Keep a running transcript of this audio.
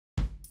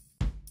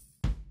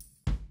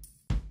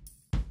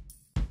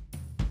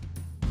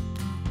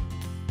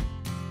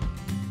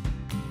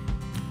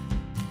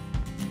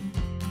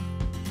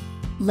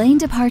Lane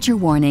departure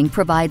warning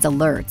provides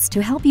alerts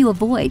to help you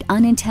avoid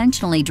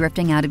unintentionally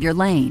drifting out of your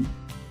lane.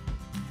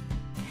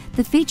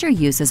 The feature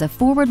uses a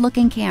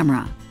forward-looking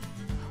camera.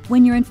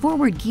 When you're in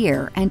forward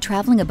gear and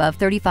traveling above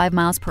 35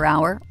 miles per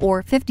hour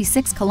or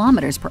 56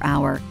 kilometers per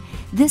hour,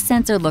 this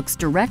sensor looks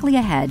directly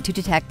ahead to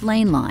detect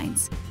lane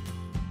lines.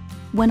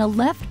 When a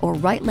left or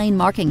right lane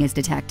marking is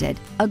detected,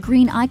 a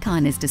green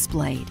icon is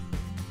displayed.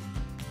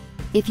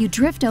 If you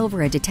drift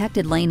over a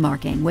detected lane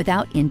marking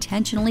without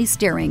intentionally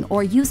steering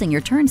or using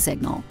your turn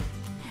signal,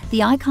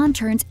 the icon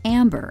turns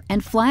amber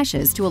and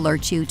flashes to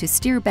alert you to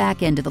steer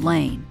back into the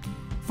lane.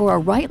 For a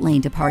right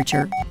lane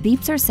departure,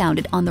 beeps are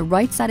sounded on the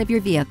right side of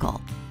your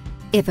vehicle.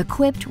 If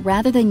equipped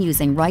rather than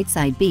using right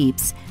side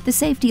beeps, the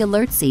safety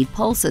alert seat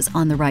pulses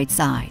on the right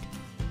side.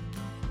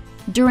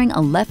 During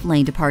a left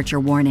lane departure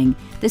warning,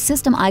 the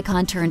system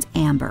icon turns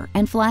amber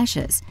and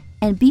flashes,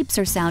 and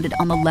beeps are sounded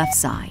on the left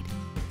side.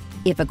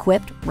 If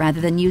equipped rather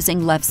than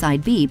using left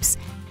side beeps,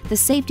 the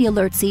safety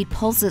alert seat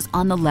pulses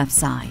on the left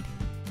side.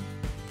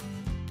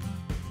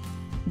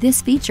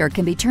 This feature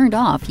can be turned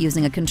off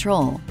using a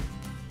control.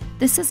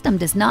 The system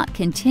does not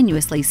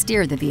continuously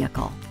steer the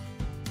vehicle.